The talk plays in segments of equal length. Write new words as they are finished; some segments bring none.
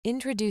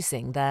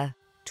Introducing the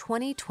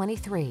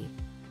 2023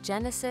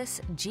 Genesis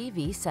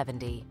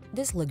GV70.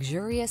 This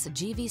luxurious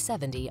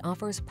GV70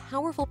 offers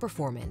powerful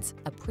performance,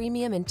 a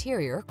premium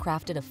interior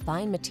crafted of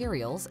fine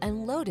materials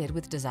and loaded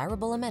with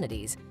desirable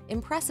amenities,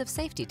 impressive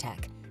safety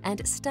tech,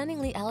 and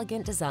stunningly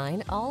elegant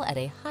design, all at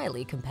a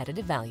highly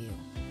competitive value.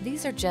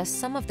 These are just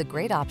some of the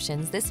great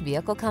options this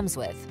vehicle comes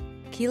with: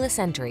 keyless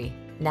entry,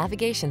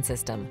 navigation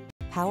system,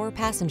 power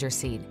passenger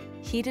seat,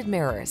 heated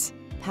mirrors,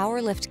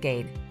 power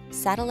liftgate,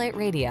 satellite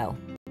radio,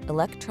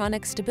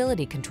 electronic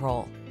stability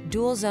control,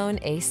 dual zone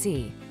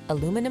AC,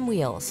 aluminum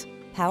wheels,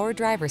 power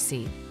driver's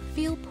seat.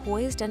 Feel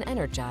poised and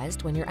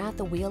energized when you're at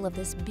the wheel of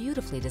this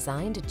beautifully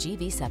designed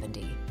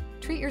GV70.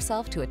 Treat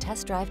yourself to a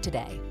test drive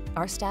today.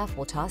 Our staff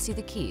will toss you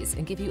the keys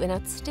and give you an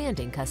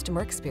outstanding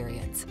customer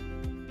experience.